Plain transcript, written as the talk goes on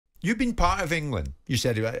You've been part of England. You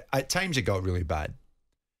said at times it got really bad.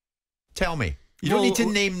 Tell me. You don't need to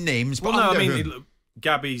name names, but no, I mean,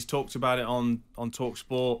 Gabby's talked about it on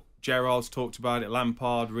talkSPORT. Gerrard's talked about it.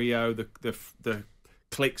 Lampard, Rio, the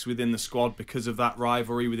cliques within the squad because of that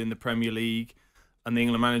rivalry within the Premier League, and the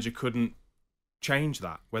England manager couldn't change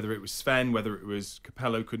that. Whether it was Sven, whether it was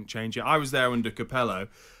Capello, couldn't change it. I was there under Capello.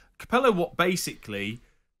 Capello basically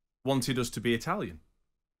wanted us to be Italian,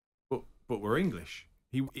 but we're English.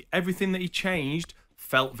 Everything that he changed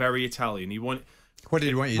felt very Italian. What did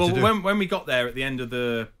he want you to do? When we got there at the end of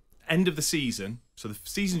the season, so the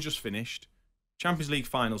season just finished, Champions League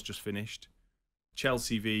finals just finished,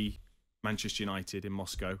 Chelsea v Manchester United in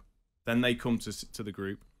Moscow. Then they come to the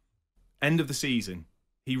group. End of the season,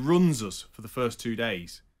 he runs us for the first 2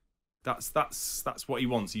 days. That's what he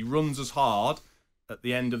wants. He runs us hard at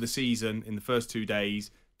the end of the season in the first 2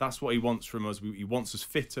 days. That's what he wants from us. He wants us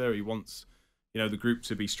fitter. He wants, the group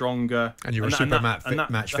to be stronger. And you were super match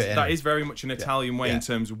fit. That is very much an Italian way in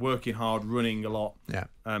terms of working hard, running a lot. Yeah.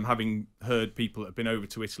 Having heard people that have been over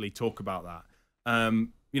to Italy talk about that.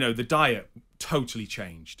 The diet totally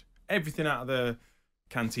changed. Everything out of the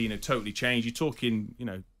cantina totally changed. You're talking,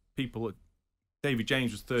 people. David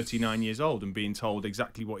James was 39 years old and being told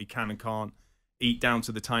exactly what he can and can't eat down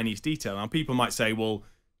to the tiniest detail. Now, people might say, well,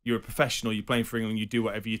 you're a professional, you're playing for England, you do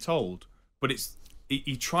whatever you're told. But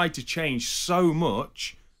he tried to change so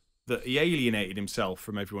much that he alienated himself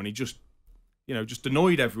from everyone. He just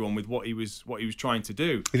annoyed everyone with what he was trying to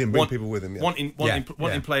do. He didn't bring people with him.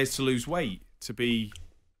 Wanting players to lose weight, to be,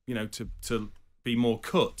 to be more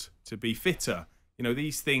cut, to be fitter.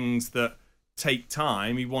 These things that take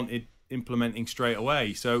time, he wanted implementing straight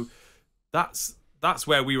away. So that's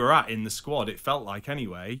where we were at in the squad, it felt like,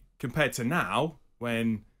 anyway, compared to now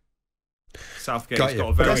when Southgate's got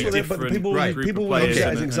a very different group of players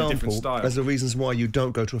as an example as the reasons why you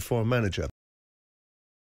don't go to a foreign manager.